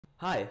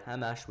Hi, I'm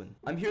Ashwin.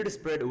 I'm here to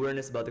spread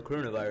awareness about the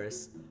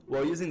coronavirus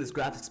while using this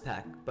graphics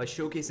pack by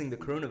showcasing the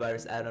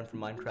coronavirus add-on for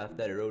Minecraft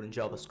that I wrote in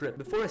JavaScript.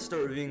 Before I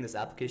start reviewing this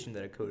application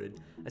that I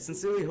coded, I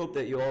sincerely hope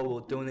that you all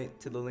will donate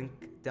to the link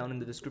down in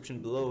the description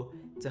below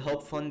to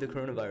help fund the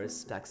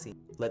coronavirus vaccine.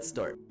 Let's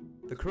start.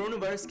 The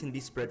coronavirus can be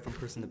spread from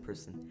person to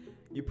person.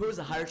 You pose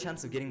a higher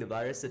chance of getting the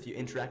virus if you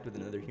interact with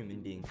another human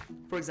being.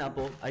 For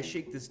example, I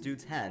shake this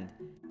dude's hand.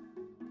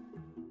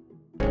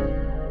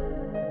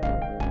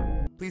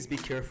 Please be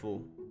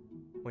careful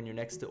when you're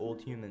next to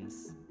old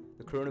humans.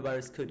 The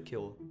coronavirus could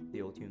kill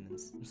the old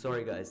humans. I'm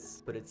sorry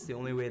guys, but it's the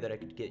only way that I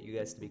could get you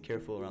guys to be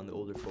careful around the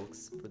older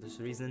folks. For this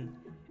reason,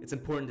 it's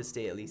important to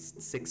stay at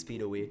least 6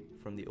 feet away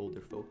from the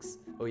older folks.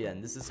 Oh yeah,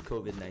 and this is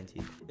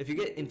COVID-19. If you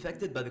get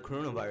infected by the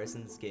coronavirus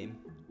in this game,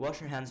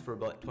 wash your hands for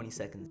about 20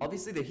 seconds.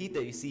 Obviously the heat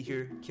that you see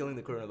here killing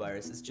the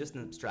coronavirus is just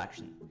an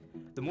abstraction.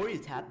 The more you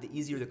tap, the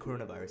easier the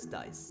coronavirus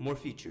dies. More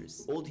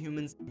features. Old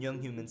humans,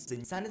 young humans,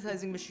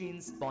 sanitizing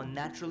machines spawn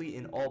naturally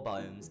in all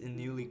biomes in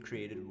newly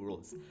created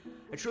worlds.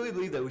 I truly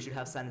believe that we should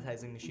have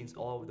sanitizing machines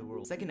all over the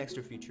world. Second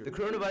extra feature. The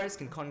coronavirus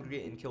can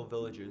congregate and kill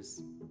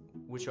villagers,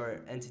 which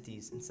are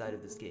entities inside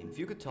of this game. If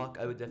you could talk,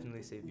 I would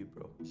definitely save you,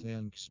 bro.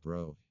 Thanks,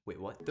 bro. Wait,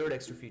 what? Third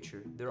extra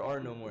feature. There are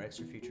no more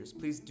extra features.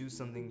 Please do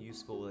something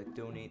useful like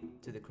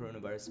donate to the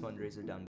coronavirus fundraiser down below.